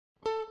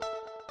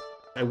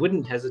I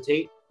wouldn't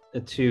hesitate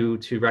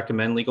to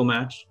recommend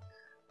LegalMatch.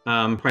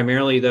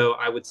 Primarily, though,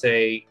 I would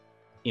say,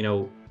 you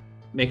know,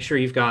 make sure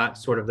you've got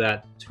sort of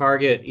that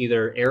target,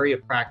 either area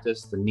of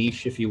practice, the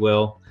niche, if you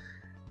will,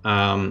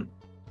 um,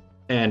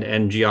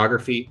 and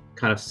geography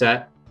kind of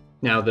set.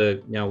 Now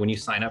when you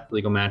sign up for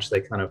LegalMatch,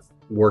 they kind of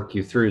work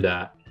you through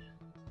that,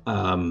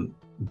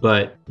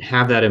 but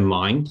have that in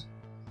mind,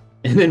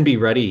 and then be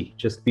ready.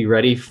 Just be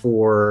ready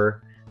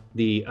for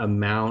the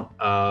amount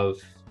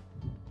of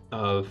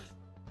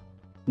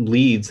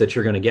leads that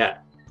you're going to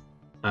get.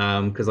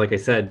 Because, like I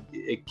said,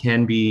 it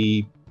can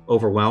be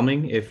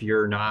overwhelming if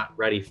you're not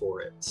ready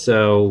for it.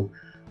 So,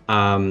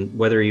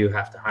 whether you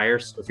have to hire,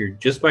 so if you're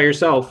just by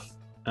yourself,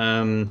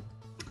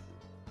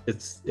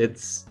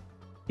 it's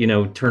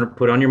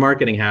put on your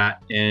marketing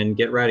hat and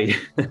get ready.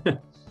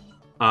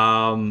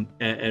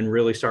 And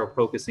really start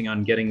focusing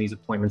on getting these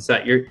appointments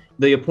set.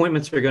 The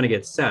appointments are going to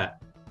get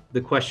set.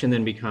 The question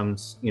then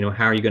becomes,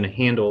 how are you going to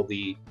handle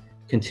the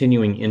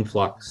continuing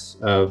influx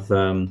of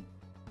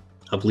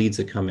leads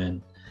that come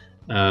in?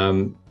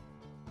 From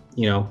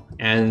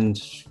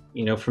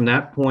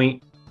that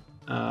point,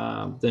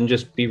 then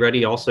just be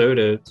ready also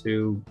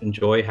to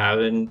enjoy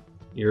having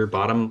your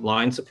bottom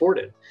line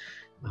supported,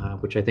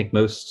 which I think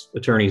most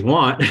attorneys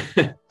want.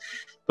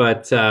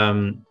 But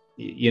have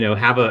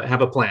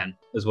a plan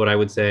is what I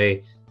would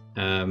say.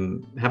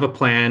 Have a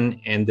plan,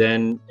 and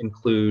then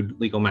include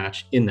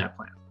LegalMatch in that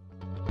plan.